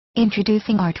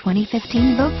Introducing our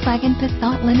 2015 Volkswagen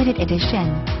Passat Limited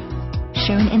Edition.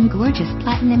 Shown in gorgeous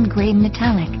platinum gray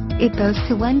metallic, it boasts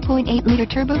a 1.8-liter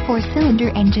turbo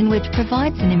 4-cylinder engine which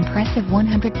provides an impressive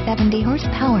 170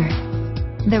 horsepower.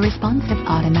 The responsive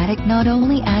automatic not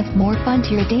only adds more fun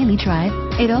to your daily drive,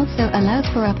 it also allows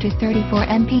for up to 34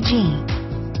 mpg,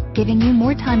 giving you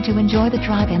more time to enjoy the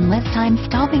drive and less time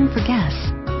stopping for gas.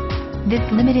 This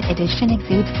limited edition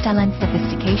exudes style and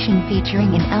sophistication,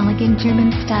 featuring an elegant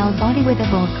German-style body with a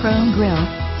bold chrome grille,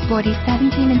 sporty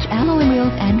 17-inch alloy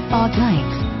wheels and fog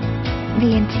lights.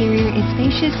 The interior is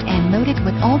spacious and loaded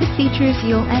with all the features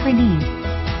you'll ever need.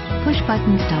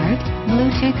 Push-button start,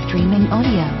 Bluetooth streaming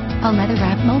audio, a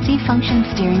leather-wrapped multi-function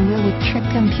steering wheel with trip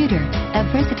computer, a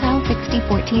versatile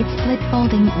 60/40 split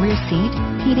folding rear seat,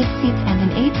 heated seats and an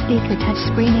 8-speaker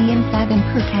touchscreen AM/FM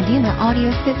per cadena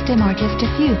audio system are just a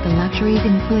few of the luxuries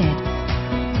included.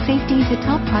 Safety is a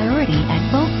top priority at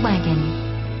Volkswagen.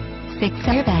 6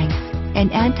 airbags,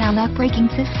 an anti-lock braking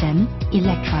system,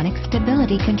 electronic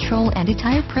stability control and a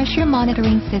tire pressure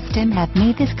monitoring system have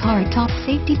made this car a top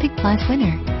Safety Pick Plus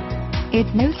winner.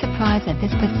 It's no surprise that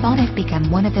this Passat has become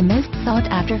one of the most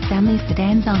sought-after family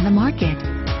sedans on the market.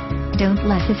 Don't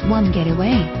let this one get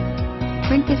away.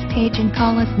 Print this page and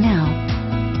call us now.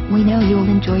 We know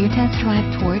you'll enjoy your test drive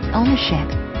towards ownership.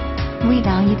 We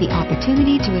value the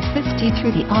opportunity to assist you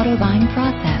through the auto buying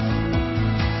process.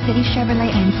 City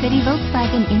Chevrolet and City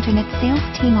Volkswagen Internet sales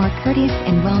team are courteous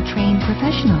and well-trained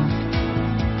professionals.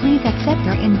 Please accept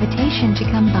our invitation to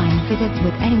come by and visit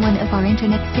with any one of our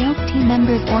Internet sales team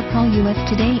members or call us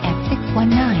today at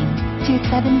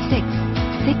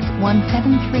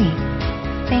 619-276-6173.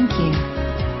 Thank you.